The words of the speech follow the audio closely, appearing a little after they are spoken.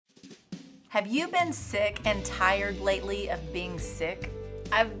Have you been sick and tired lately of being sick?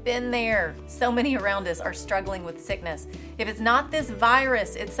 I've been there. So many around us are struggling with sickness. If it's not this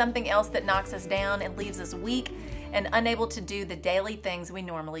virus, it's something else that knocks us down and leaves us weak and unable to do the daily things we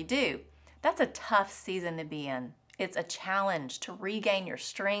normally do. That's a tough season to be in. It's a challenge to regain your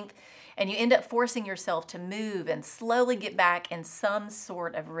strength, and you end up forcing yourself to move and slowly get back in some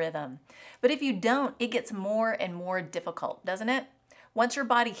sort of rhythm. But if you don't, it gets more and more difficult, doesn't it? Once your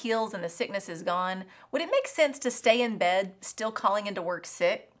body heals and the sickness is gone, would it make sense to stay in bed, still calling into work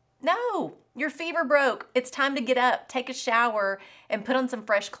sick? No, your fever broke. It's time to get up, take a shower, and put on some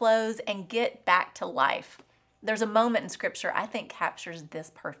fresh clothes and get back to life. There's a moment in Scripture I think captures this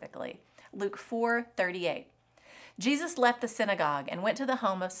perfectly. Luke 4:38. Jesus left the synagogue and went to the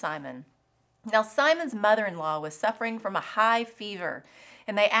home of Simon. Now Simon's mother-in-law was suffering from a high fever,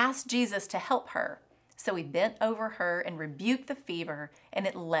 and they asked Jesus to help her. So he bent over her and rebuked the fever, and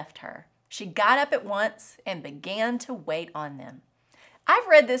it left her. She got up at once and began to wait on them. I've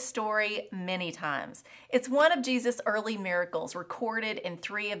read this story many times. It's one of Jesus' early miracles recorded in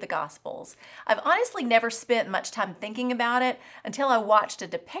 3 of the Gospels. I've honestly never spent much time thinking about it until I watched a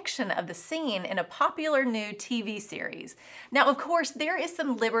depiction of the scene in a popular new TV series. Now, of course, there is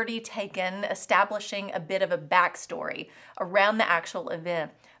some liberty taken establishing a bit of a backstory around the actual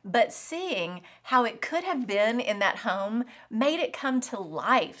event. But seeing how it could have been in that home made it come to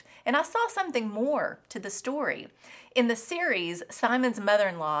life, and I saw something more to the story. In the series, Simon's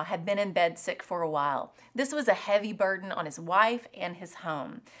mother-in-law had been in bed sick for a while. This was a heavy burden on his wife and his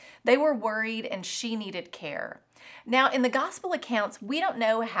home. They were worried and she needed care. Now, in the gospel accounts, we don't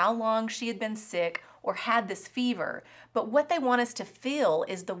know how long she had been sick or had this fever, but what they want us to feel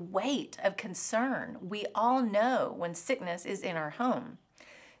is the weight of concern we all know when sickness is in our home.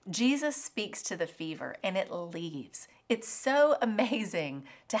 Jesus speaks to the fever and it leaves. It's so amazing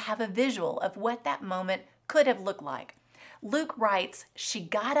to have a visual of what that moment could have looked like. Luke writes, she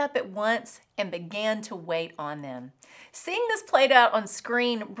got up at once and began to wait on them. Seeing this played out on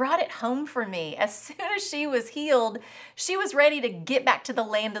screen brought it home for me. As soon as she was healed, she was ready to get back to the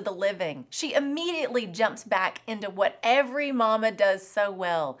land of the living. She immediately jumps back into what every mama does so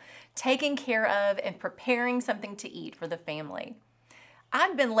well, taking care of and preparing something to eat for the family.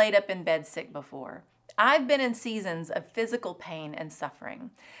 I've been laid up in bed sick before. I've been in seasons of physical pain and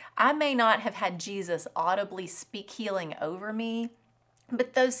suffering. I may not have had Jesus audibly speak healing over me,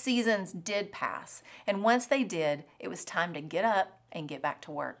 but those seasons did pass. And once they did, it was time to get up and get back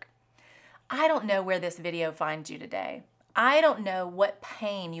to work. I don't know where this video finds you today. I don't know what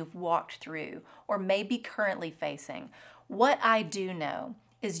pain you've walked through or may be currently facing. What I do know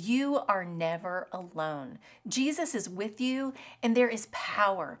is you are never alone. Jesus is with you, and there is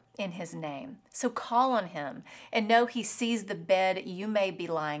power in his name. So call on him and know he sees the bed you may be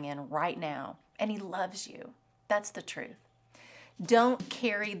lying in right now, and he loves you. That's the truth. Don't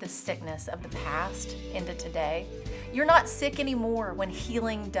carry the sickness of the past into today. You're not sick anymore when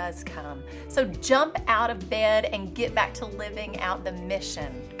healing does come. So jump out of bed and get back to living out the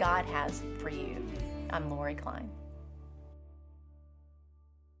mission God has for you. I'm Lori Klein.